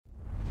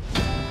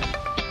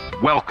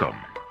Welcome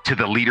to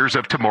the Leaders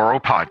of Tomorrow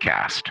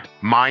podcast.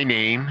 My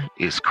name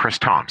is Chris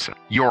Thompson,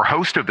 your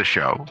host of the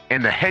show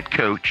and the head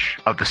coach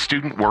of the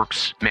Student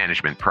Works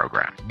Management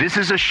Program. This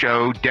is a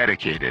show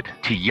dedicated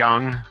to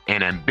young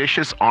and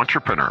ambitious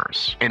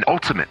entrepreneurs and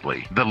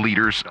ultimately the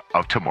leaders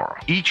of tomorrow.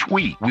 Each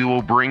week, we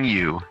will bring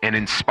you an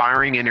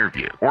inspiring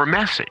interview or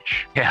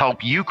message to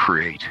help you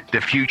create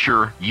the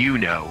future you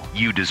know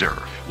you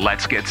deserve.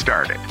 Let's get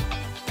started.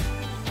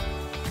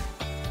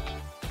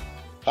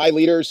 Hi,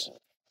 leaders.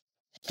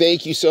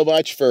 Thank you so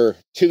much for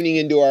tuning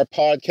into our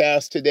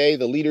podcast today,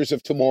 The Leaders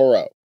of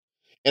Tomorrow.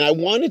 And I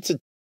wanted to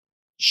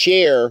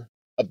share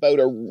about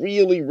a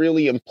really,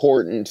 really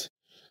important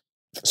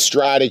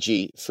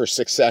strategy for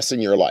success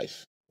in your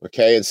life,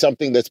 okay? And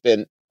something that's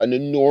been an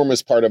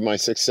enormous part of my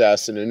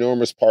success, an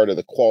enormous part of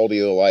the quality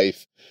of the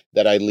life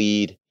that I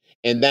lead,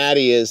 and that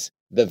is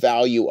the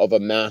value of a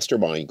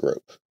mastermind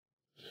group.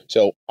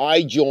 So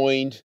I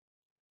joined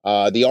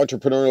the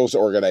Entrepreneurials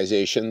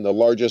Organization, the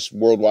largest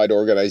worldwide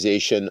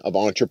organization of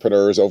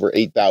entrepreneurs, over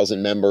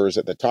 8,000 members.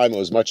 At the time, it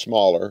was much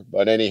smaller,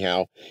 but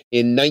anyhow,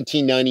 in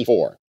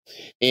 1994.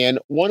 And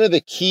one of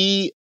the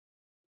key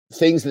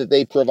things that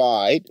they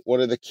provide,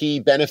 one of the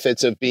key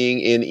benefits of being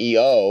in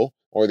EO,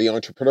 or the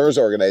Entrepreneurs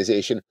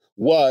Organization,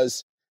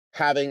 was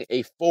having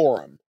a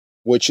forum,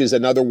 which is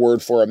another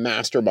word for a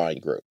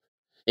mastermind group.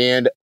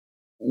 And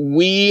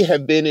we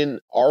have been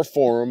in our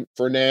forum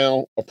for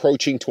now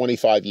approaching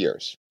 25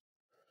 years.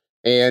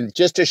 And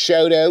just a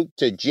shout out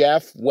to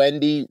Jeff,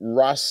 Wendy,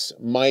 Russ,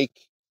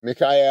 Mike,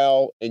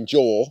 Mikhail, and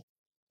Joel.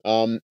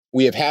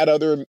 We have had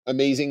other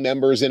amazing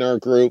members in our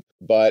group,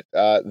 but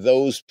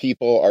those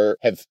people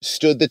have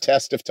stood the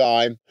test of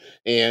time,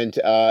 and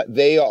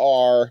they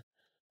are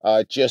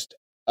just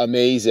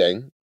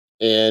amazing.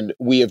 And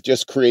we have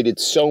just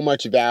created so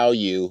much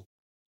value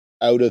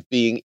out of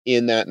being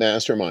in that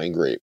mastermind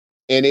group.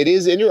 And it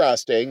is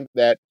interesting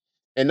that,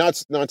 and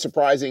not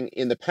surprising,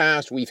 in the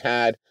past we've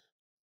had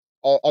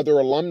other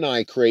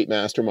alumni create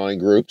mastermind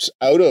groups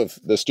out of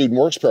the Student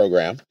Works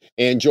program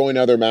and join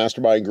other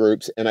mastermind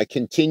groups. And I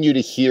continue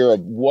to hear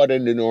of what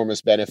an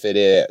enormous benefit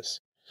it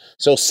is.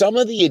 So some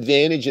of the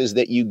advantages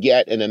that you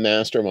get in a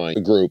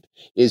mastermind group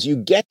is you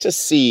get to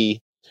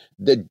see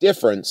the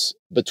difference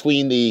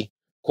between the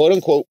quote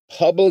unquote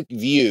public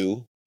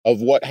view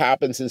of what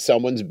happens in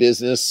someone's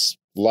business,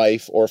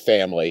 life, or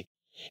family,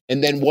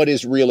 and then what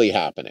is really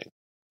happening.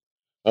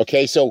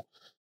 Okay, so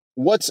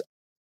what's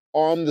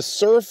on the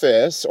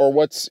surface, or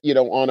what's,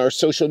 on our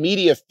social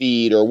media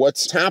feed, or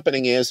what's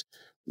happening is,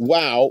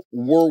 wow,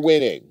 we're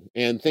winning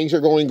and things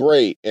are going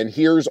great. And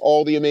here's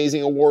all the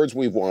amazing awards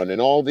we've won and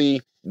all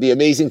the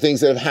amazing things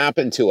that have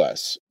happened to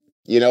us,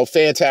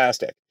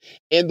 fantastic.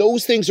 And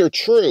those things are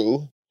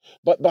true,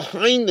 but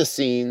behind the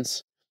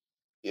scenes,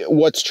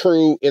 what's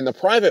true in the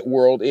private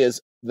world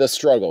is the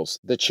struggles,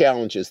 the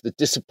challenges, the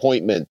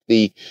disappointment,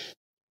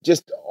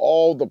 just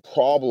all the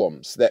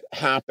problems that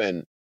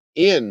happen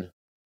in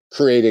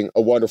creating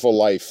a wonderful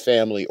life,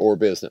 family, or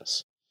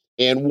business.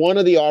 And one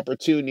of the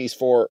opportunities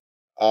for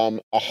a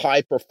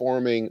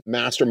high-performing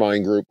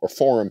mastermind group or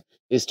forum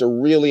is to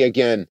really,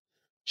 again,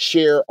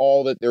 share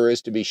all that there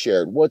is to be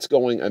shared. What's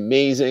going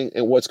amazing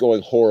and what's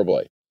going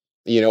horribly,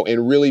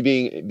 and really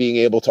being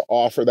able to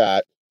offer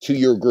that to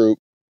your group,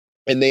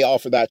 and they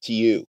offer that to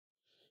you.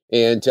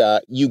 And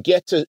you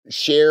get to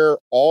share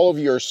all of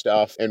your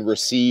stuff and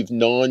receive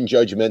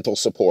non-judgmental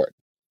support.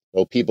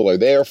 So people are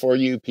there for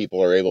you.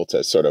 People are able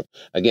to sort of,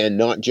 again,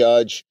 not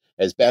judge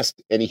as best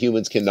any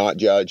humans cannot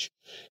judge.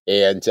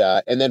 And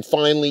then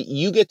finally,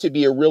 you get to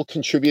be a real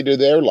contributor to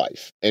their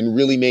life and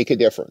really make a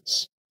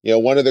difference.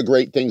 One of the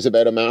great things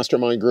about a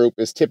mastermind group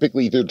is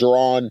typically they're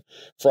drawn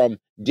from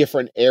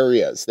different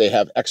areas. They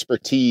have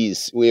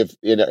expertise. We have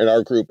in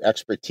our group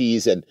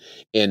expertise in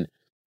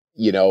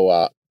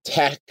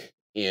tech,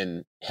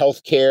 in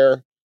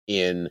healthcare,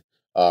 in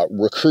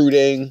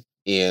recruiting,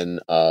 in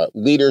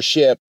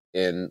leadership,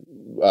 in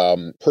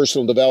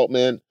personal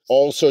development,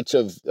 all sorts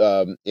of,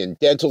 in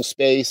dental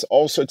space,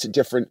 all sorts of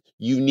different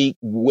unique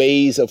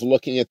ways of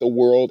looking at the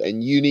world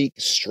and unique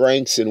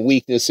strengths and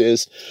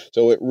weaknesses.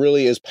 So it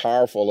really is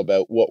powerful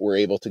about what we're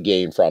able to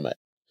gain from it.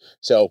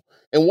 So,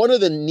 and one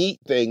of the neat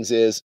things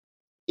is,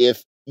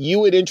 if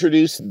you had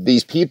introduced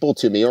these people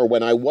to me, or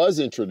when I was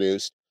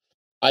introduced,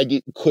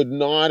 could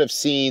not have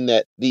seen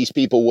that these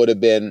people would have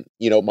been,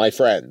 my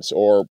friends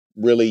or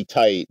really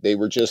tight. They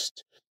were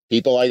just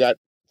people I got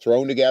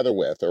thrown together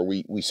with, or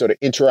we sort of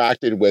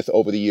interacted with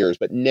over the years.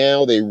 But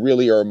now they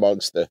really are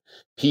amongst the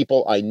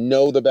people I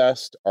know the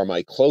best, are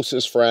my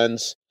closest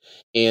friends.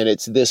 And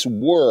it's this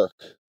work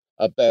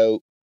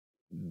about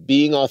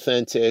being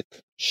authentic,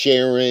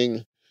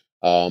 sharing,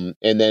 and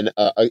then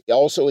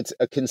also it's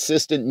a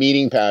consistent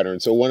meeting pattern.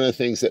 So one of the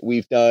things that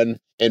we've done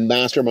and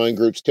mastermind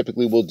groups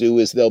typically will do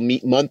is they'll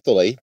meet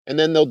monthly, and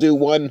then they'll do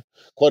one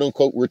quote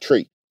unquote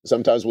retreat.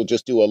 Sometimes we'll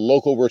just do a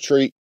local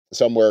retreat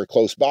somewhere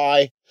close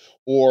by,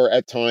 or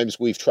at times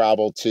we've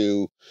traveled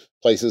to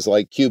places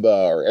like Cuba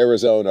or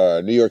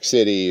Arizona, New York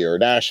City or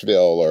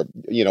Nashville, or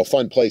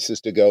fun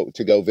places to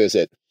go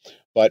visit.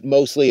 But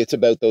mostly it's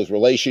about those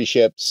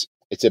relationships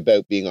It's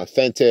about being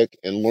authentic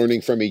and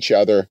learning from each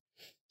other,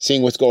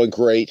 seeing what's going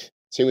great,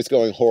 see what's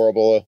going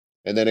horrible.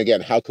 And then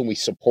again, how can we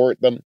support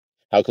them?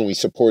 How can we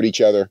support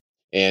each other?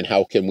 And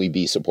how can we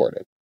be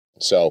supported?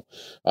 So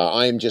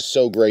I am just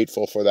so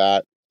grateful for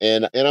that.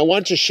 And I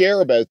want to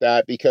share about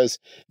that because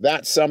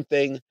that's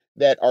something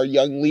that our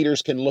young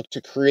leaders can look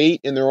to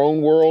create in their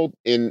own world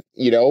and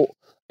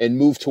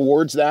move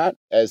towards that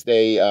as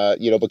they,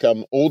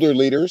 become older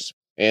leaders.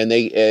 And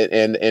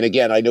and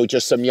again, I know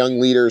just some young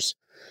leaders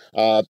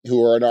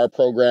who are in our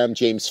program.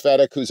 James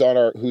Fedek,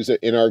 who's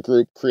in our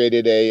group,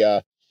 created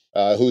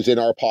who's in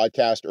our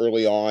podcast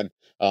early on.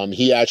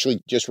 He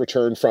actually just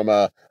returned from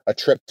a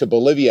trip to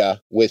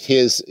Bolivia with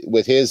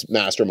his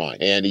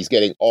mastermind, and he's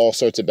getting all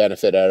sorts of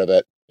benefit out of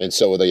it, and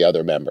so are the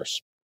other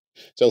members.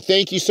 So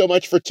thank you so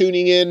much for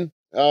tuning in,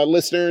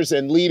 listeners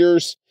and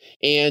leaders.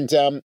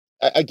 And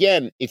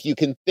again, if you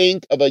can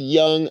think of a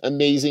young,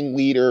 amazing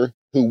leader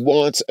who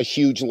wants a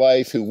huge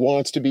life, who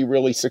wants to be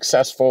really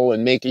successful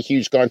and make a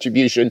huge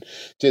contribution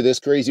to this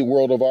crazy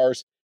world of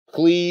ours,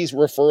 please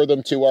refer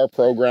them to our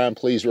program.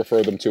 Please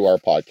refer them to our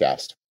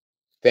podcast.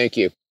 Thank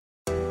you.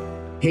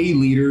 Hey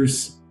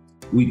leaders,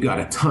 we've got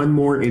a ton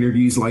more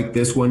interviews like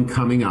this one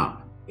coming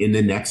up in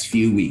the next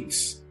few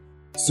weeks.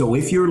 So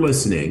if you're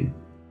listening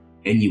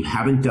and you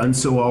haven't done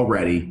so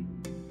already,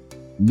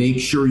 make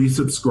sure you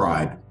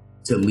subscribe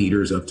to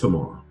Leaders of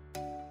Tomorrow.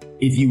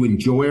 If you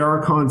enjoy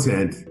our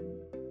content,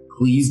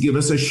 please give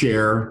us a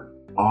share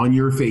on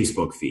your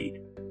Facebook feed.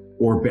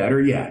 Or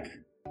better yet,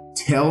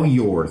 tell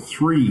your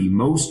 3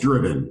 most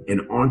driven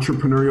and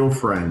entrepreneurial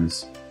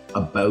friends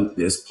about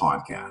this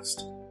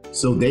podcast,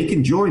 so they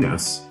can join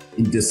us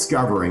in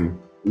discovering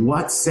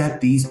what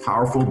set these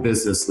powerful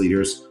business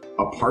leaders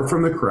apart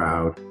from the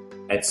crowd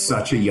at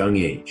such a young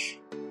age.